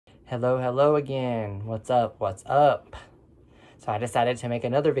Hello again. What's up? So I decided to make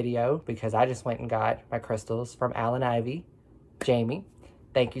another video because I just went and got my crystals from Owl Ivy. Jamie,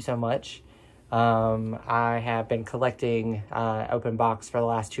 thank you so much. I have been collecting open box for the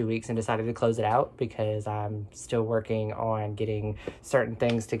last 2 weeks and decided to close it out because I'm still working on getting certain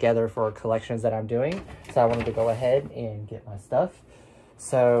things together for collections that I'm doing. So I wanted to go ahead and get my stuff.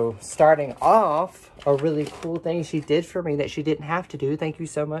 So starting off, a really cool thing she did for me that she didn't have to do. Thank you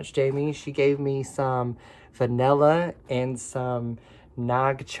so much, Jamie. She gave me some vanilla and some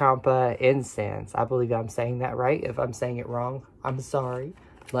Nag Champa incense. I believe I'm saying that right. If I'm saying it wrong, I'm sorry.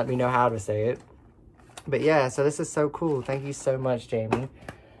 Let me know how to say it. But yeah, so this is so cool. Thank you so much, Jamie.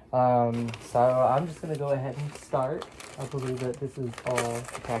 So I'm just going to go ahead and start. I believe that this is all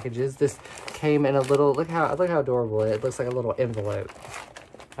the packages. This came in a little, look how adorable it looks, like a little envelope.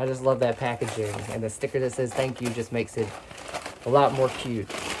 I just love that packaging. And the sticker that says thank you just makes it a lot more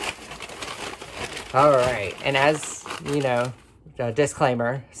cute. All right. And as you know,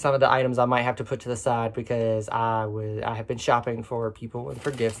 disclaimer, some of the items I might have to put to the side because I have been shopping for people and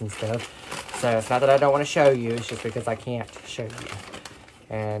for gifts and stuff. So it's not that I don't want to show you, it's just because I can't show you.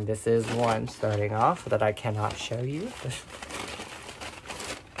 And this is one starting off that I cannot show you.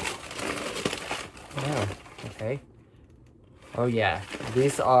 Oh, okay. Oh yeah,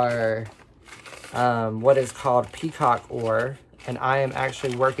 these are what is called peacock ore, and I am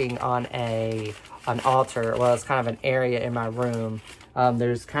actually working on an altar. Well, it's kind of an area in my room.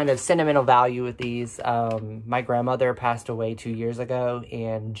 There's kind of sentimental value with these. My grandmother passed away 2 years ago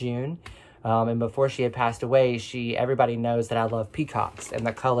in June. And before she had passed away, everybody knows that I love peacocks and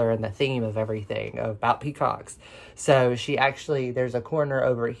the color and the theme of everything about peacocks. So there's a corner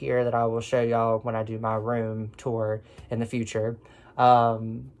over here that I will show y'all when I do my room tour in the future.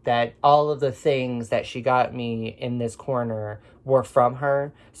 That all of the things that she got me in this corner were from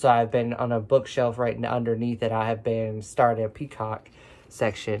her. So I've been on a bookshelf right underneath it. I have been starting a peacock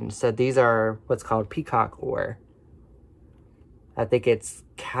section. So these are what's called peacock ore. I think it's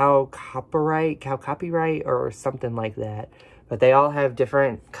cow copyright or something like that. But they all have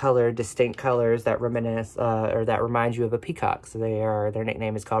different distinct colors that reminisce or that remind you of a peacock. So their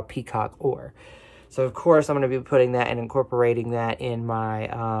nickname is called peacock ore. So of course I'm going to be putting that and incorporating that in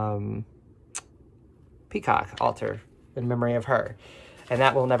my peacock altar in memory of her. And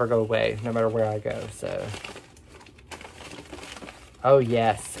that will never go away no matter where I go. So oh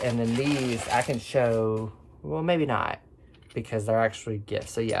yes, and then these I can show, well maybe not, because they're actually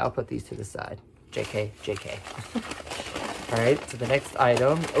gifts. So yeah, I'll put these to the side. JK. All right, so the next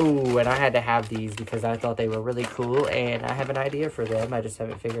item. Oh, and I had to have these because I thought they were really cool, and I have an idea for them. I just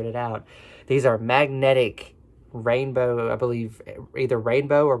haven't figured it out. These are magnetic rainbow, I believe, either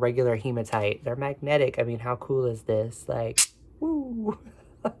rainbow or regular hematite. They're magnetic. I mean, how cool is this? Like, woo.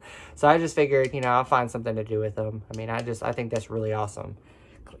 So I just figured, I'll find something to do with them. I mean, I think that's really awesome.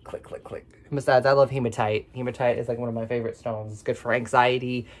 Click. Besides, I love hematite. Hematite is like one of my favorite stones. It's good for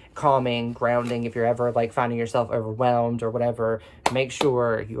anxiety, calming, grounding. If you're ever like finding yourself overwhelmed or whatever, make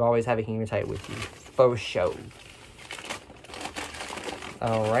sure you always have a hematite with you. For show.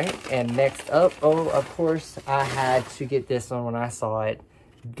 All right, and next up, oh, of course, I had to get this one when I saw it.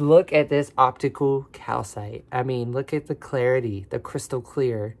 Look at this optical calcite. I mean, look at the clarity, the crystal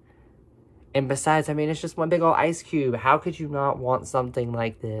clear. And besides, I mean, it's just one big old ice cube. How could you not want something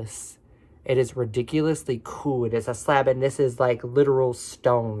like this? It is ridiculously cool. It is a slab, and this is like literal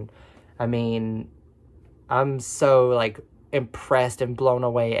stone. I mean, I'm so like impressed and blown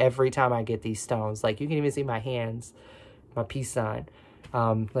away every time I get these stones. Like, you can even see my hands, my peace sign.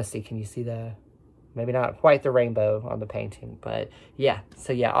 Let's see, can you see maybe not quite the rainbow on the painting, but yeah.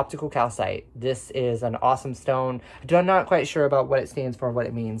 So yeah, optical calcite. This is an awesome stone. I'm not quite sure about what it stands for and what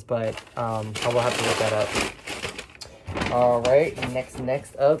it means, but I will have to look that up. All right,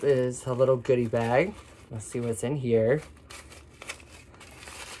 next up is a little goodie bag. Let's see what's in here.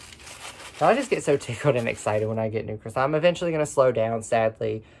 I just get so tickled and excited when I get new crystals. I'm eventually going to slow down,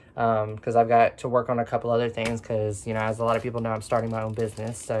 sadly, because I've got to work on a couple other things because, as a lot of people know, I'm starting my own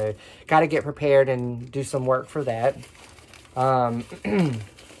business. So, got to get prepared and do some work for that. I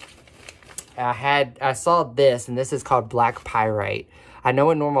saw this, and this is called black pyrite. I know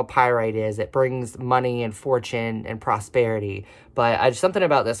what normal pyrite is. It brings money and fortune and prosperity. But something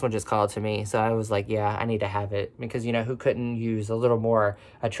about this one just called to me. So I was like, yeah, I need to have it. Because, who couldn't use a little more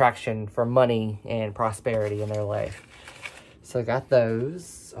attraction for money and prosperity in their life? So I got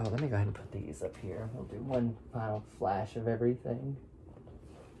those. Oh, let me go ahead and put these up here. We'll do one final flash of everything.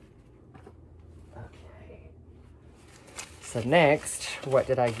 Okay. So next, what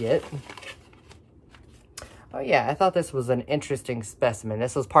did I get? Oh yeah, I thought this was an interesting specimen.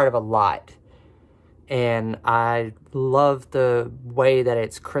 This was part of a lot. And I love the way that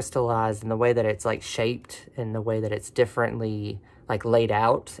it's crystallized and the way that it's like shaped and the way that it's differently like laid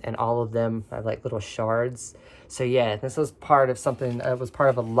out, and all of them have like little shards. So yeah, this was part of something, it was part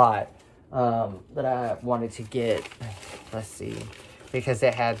of a lot that I wanted to get. Let's see, because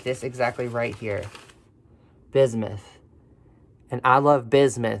it had this exactly right here, bismuth. And I love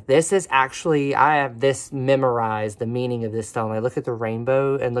bismuth. This is actually, I have this memorized, the meaning of this stone. Like, look at the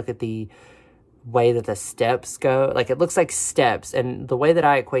rainbow and look at the way that the steps go. Like, it looks like steps. And the way that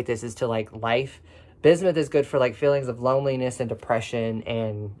I equate this is to, like, life. Bismuth is good for, like, feelings of loneliness and depression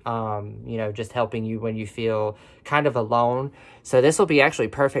and, you know, just helping you when you feel kind of alone. So this will be actually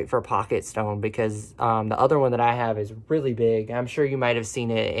perfect for pocket stone because the other one that I have is really big. I'm sure you might have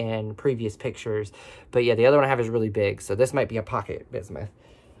seen it in previous pictures. But, yeah, the other one I have is really big. So this might be a pocket bismuth.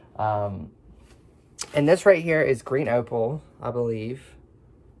 And this right here is green opal, I believe.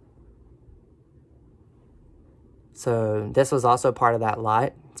 So this was also part of that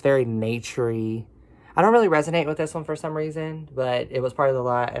lot. It's very naturey. I don't really resonate with this one for some reason, but it was part of the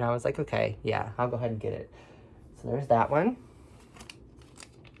lot, and I was like, okay, yeah, I'll go ahead and get it. So there's that one.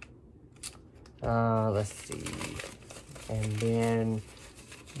 Let's see. And then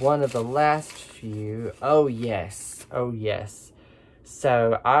one of the last few. Oh, yes. Oh, yes.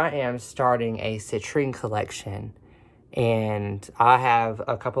 So I am starting a citrine collection, and I have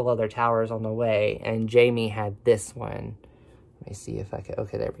a couple other towers on the way, and Jamie had this one. Let me see if I can,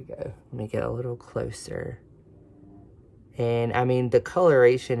 okay, there we go. Let me get a little closer. And, I mean, the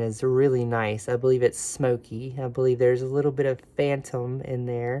coloration is really nice. I believe it's smoky. I believe there's a little bit of phantom in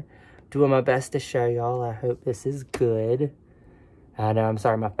there. Doing my best to show y'all. I hope this is good. I know, I'm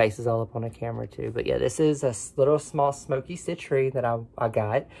sorry, my face is all up on the camera, too. But, yeah, this is a little small smoky citrine that I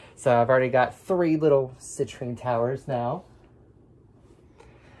got. So, I've already got 3 little citrine towers now.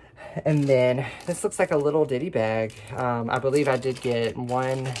 And then this looks like a little ditty bag. I believe I did get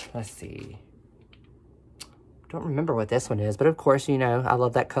one. Let's see. Don't remember what this one is, but of course, you know, I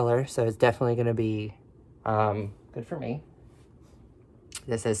love that color, so it's definitely going to be good for me.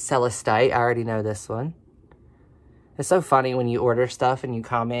 This is Celestite. I already know this one. It's so funny when you order stuff and you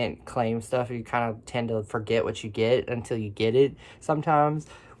comment, claim stuff, you kind of tend to forget what you get until you get it sometimes.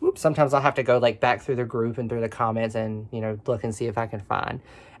 Sometimes I'll have to go like back through the group and through the comments and, you know, look and see if I can find.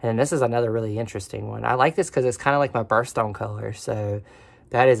 And this is another really interesting one. I like this because it's kind of like my birthstone color. So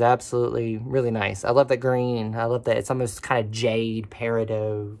that is absolutely really nice. I love the green. I love that. It's almost kind of jade,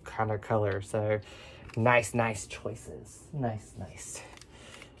 peridot kind of color. So nice, nice choices. Nice, nice.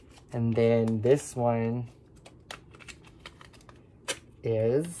 And then this one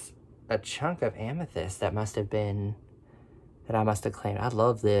is a chunk of amethyst that must have been, that I must have claimed. I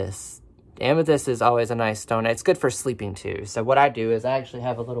love this. Amethyst is always a nice stone. It's good for sleeping too. So what I do is I actually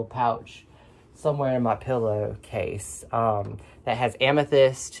have a little pouch somewhere in my pillowcase that has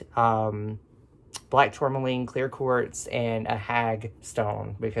amethyst, black tourmaline, clear quartz, and a hag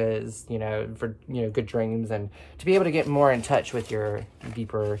stone because, you know, for, you know, good dreams and to be able to get more in touch with your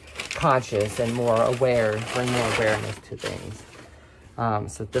deeper conscious and more aware, bring more awareness to things.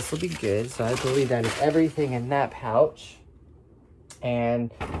 So this will be good. So I believe that is everything in that pouch. And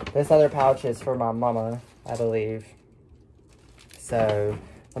this other pouch is for my mama, I believe. So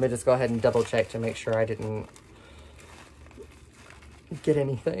let me just go ahead and double check to make sure I didn't get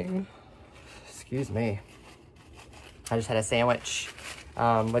anything. Excuse me. I just had a sandwich,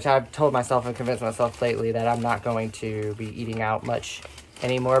 which I've told myself and convinced myself lately that I'm not going to be eating out much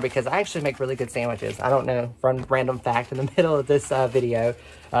anymore because I actually make really good sandwiches. I don't know, random fact in the middle of this video.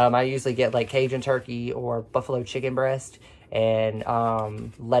 I usually get like Cajun turkey or buffalo chicken breast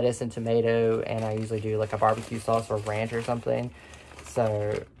and lettuce and tomato, and I usually do like a barbecue sauce or ranch or something.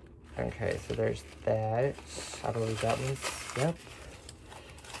 So, okay, so there's that. I believe that was, yep.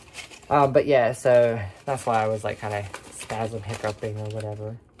 But yeah, so that's why I was like kind of spasm hiccuping or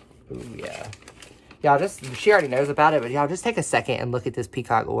whatever. Ooh, yeah. Y'all just, she already knows about it, but y'all just take a second and look at this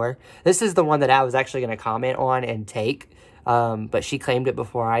peacock ore. This is the one that I was actually going to comment on and take. But she claimed it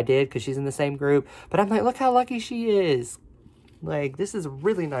before I did because she's in the same group. But I'm like, look how lucky she is. Like, this is a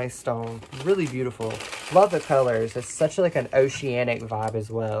really nice stone. Really beautiful. Love the colors. It's such like an oceanic vibe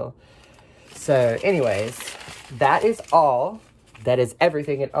as well. So, anyways, that is all. That is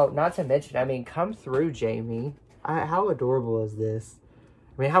everything. And, oh, not to mention, I mean, come through, Jamie. How adorable is this?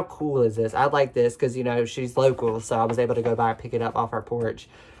 I mean, how cool is this? I like this because, you know, she's local. So, I was able to go by and pick it up off our porch.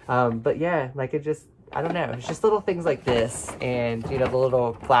 But, yeah, like, it just, I don't know. It's just little things like this. And, you know, the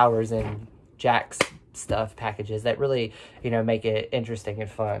little flowers and Jack's stuff packages that really, you know, make it interesting and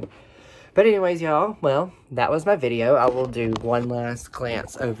fun. But anyways, y'all, well, that was my video. I will do one last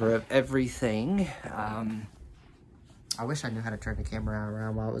glance over of everything. I wish I knew how to turn the camera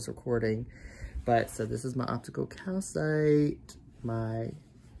around while I was recording. But, so this is my optical calcite, my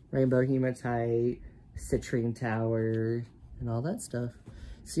rainbow hematite, citrine tower, and all that stuff.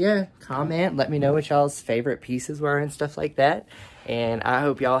 So yeah, comment, let me know what y'all's favorite pieces were and stuff like that. And I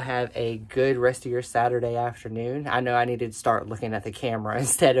hope y'all have a good rest of your Saturday afternoon. I know I need to start looking at the camera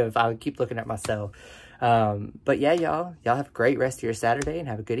instead of, I would keep looking at myself. But yeah, y'all have a great rest of your Saturday and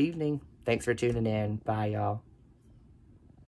have a good evening. Thanks for tuning in. Bye, y'all.